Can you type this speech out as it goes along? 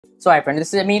So hi friends,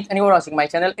 this is Amit and you are watching my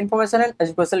channel Information and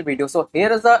Educational Video. So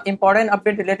here is the important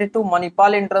update related to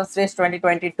Manipal entrance test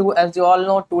 2022. As you all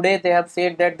know, today they have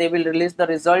said that they will release the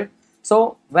result.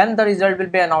 So when the result will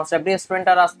be announced, every student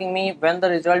are asking me when the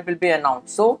result will be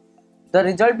announced. So the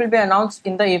result will be announced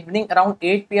in the evening around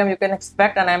 8 p.m. you can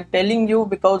expect, and I am telling you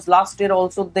because last year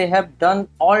also they have done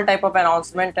all type of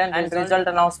announcement and result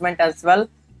announcement as well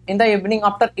in the evening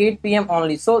after 8 p.m.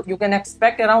 only. So you can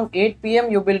expect around 8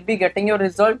 p.m. you will be getting your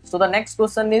result. So the next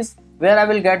question is where I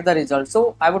will get the result.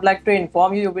 So I would like to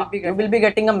inform you, you will be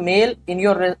getting a mail in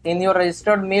your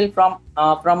registered mail from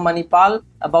Manipal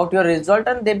about your result,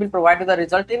 and they will provide you the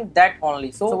result in that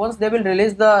only. So once they will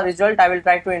release the result, I will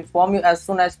try to inform you as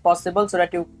soon as possible so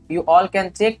that you all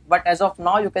can check. But as of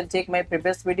now, you can check my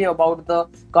previous video about the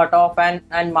cutoff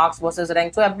and marks versus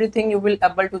rank. So everything you will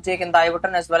able to check in the I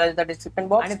button as well as the description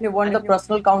box. And if you want the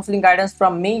personal counseling guidance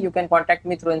from me, you can contact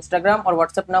me through Instagram or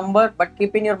WhatsApp number. But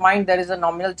keep in your mind there is a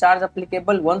nominal charge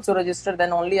applicable. Once you register,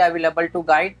 then only I will able to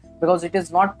guide, because it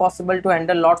is not possible to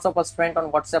handle lots of students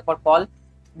on WhatsApp or call,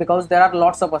 because there are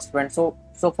lots of students. So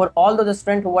for all those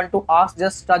students who want to ask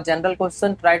just a general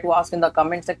question, try to ask in the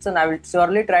comment section. I will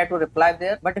surely try to reply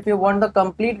there. But if you want the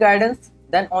complete guidance,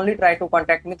 then only try to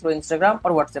contact me through Instagram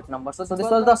or WhatsApp number. So this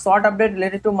was the short update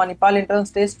related to Manipal entrance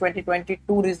test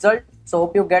 2022 result. So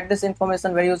hope you get this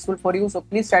information very useful for you. So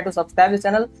please try to subscribe the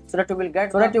channel so that you will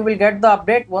get the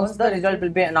update once the result will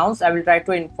be announced. I will try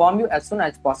to inform you as soon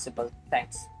as possible.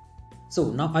 Thanks. So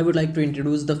now I would like to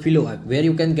introduce the Filo app, where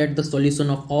you can get the solution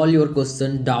of all your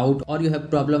question, doubt, or you have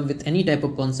problem with any type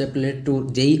of concept related to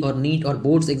JEE or NEET or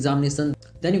boards examination.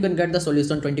 Then you can get the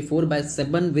solution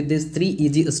 24/7 with these 3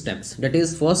 easy steps. That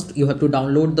is, first you have to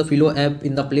download the Filo app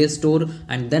in the Play Store,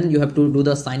 and then you have to do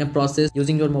the sign up process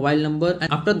using your mobile number.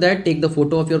 And after that, take the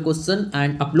photo of your question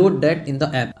and upload that in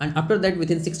the app. And after that,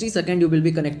 within 60 seconds, you will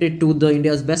be connected to the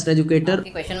India's best educator.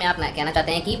 Question में आप कहना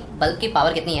चाहते हैं कि bulb की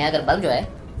power कितनी है। अगर बल्ब जो है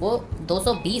वो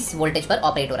 220 वोल्टेज पर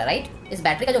ऑपरेट हो रहा है, राइट। इस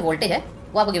बैटरी का जो वोल्टेज है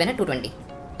वो आपको गिवन है 220।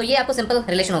 तो ये आपको सिंपल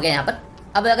रिलेशन हो गया यहाँ पर।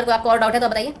 अब अगर कोई आपको और डाउट है तो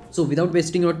बताइए। So without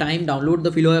wasting your time, download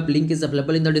the Filo app. Link is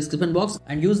available in the description box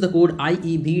and use the code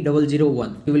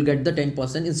IEB001. You will get the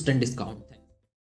 10% instant discount.